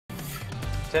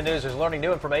10 News is learning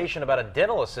new information about a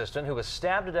dental assistant who was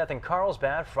stabbed to death in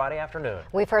Carlsbad Friday afternoon.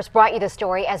 We first brought you the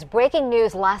story as breaking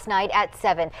news last night at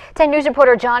 7. 10 News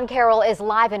reporter John Carroll is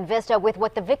live in Vista with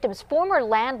what the victim's former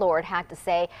landlord had to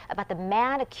say about the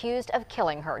man accused of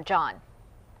killing her. John.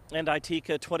 And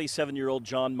Itika, 27-year-old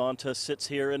John Monta sits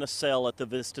here in a cell at the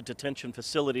Vista detention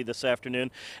facility this afternoon.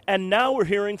 And now we're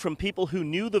hearing from people who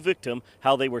knew the victim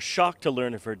how they were shocked to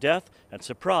learn of her death and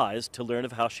surprised to learn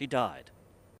of how she died.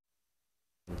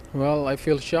 Well, I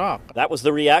feel shocked. That was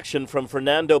the reaction from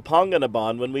Fernando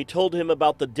Panganaban when we told him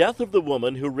about the death of the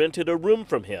woman who rented a room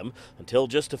from him until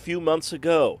just a few months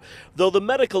ago. Though the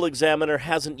medical examiner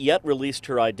hasn't yet released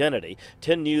her identity,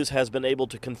 10 News has been able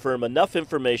to confirm enough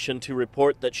information to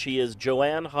report that she is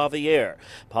Joanne Javier.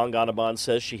 Panganaban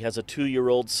says she has a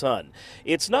 2-year-old son.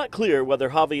 It's not clear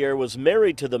whether Javier was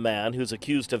married to the man who's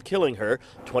accused of killing her,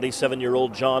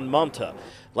 27-year-old John Monta.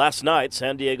 Last night,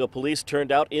 San Diego police turned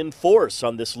out in force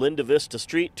on this Linda Vista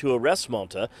street to arrest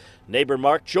Monta. Neighbor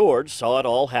Mark George saw it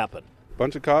all happen.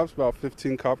 Bunch of cops, about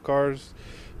 15 cop cars,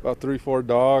 about 3-4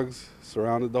 dogs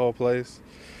surrounded the whole place.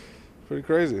 Pretty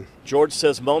crazy. George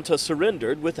says Monta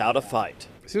surrendered without a fight.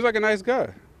 Seems like a nice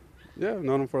guy. Yeah, I've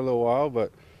known him for a little while,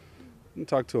 but didn't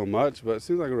talk to him much, but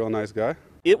seems like a real nice guy.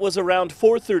 It was around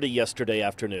 4:30 yesterday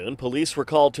afternoon. Police were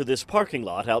called to this parking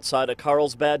lot outside a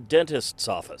Carlsbad dentist's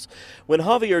office. When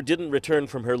Javier didn't return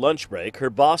from her lunch break, her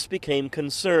boss became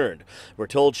concerned. We're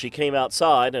told she came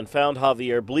outside and found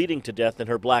Javier bleeding to death in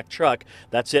her black truck.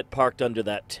 That's it, parked under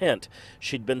that tent.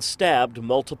 She'd been stabbed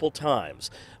multiple times.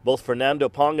 Both Fernando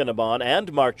Panganaban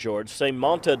and Mark George say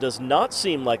Monta does not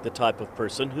seem like the type of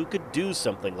person who could do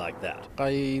something like that.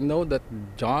 I know that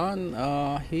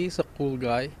John, he's a cool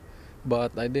guy,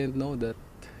 but I didn't know that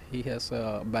he has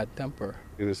a bad temper.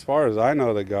 And as far as I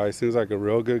know, the guy seems like a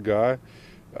real good guy,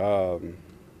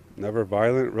 never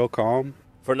violent, real calm.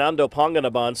 Fernando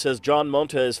Panganaban says John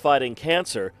Monta is fighting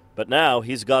cancer, but now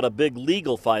he's got a big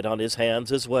legal fight on his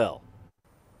hands as well.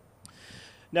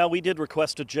 Now, we did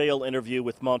request a jail interview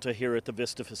with Monta here at the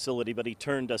Vista facility, but he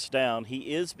turned us down.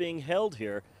 He is being held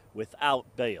here without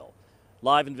bail.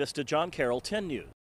 Live in Vista, John Carroll, 10 News.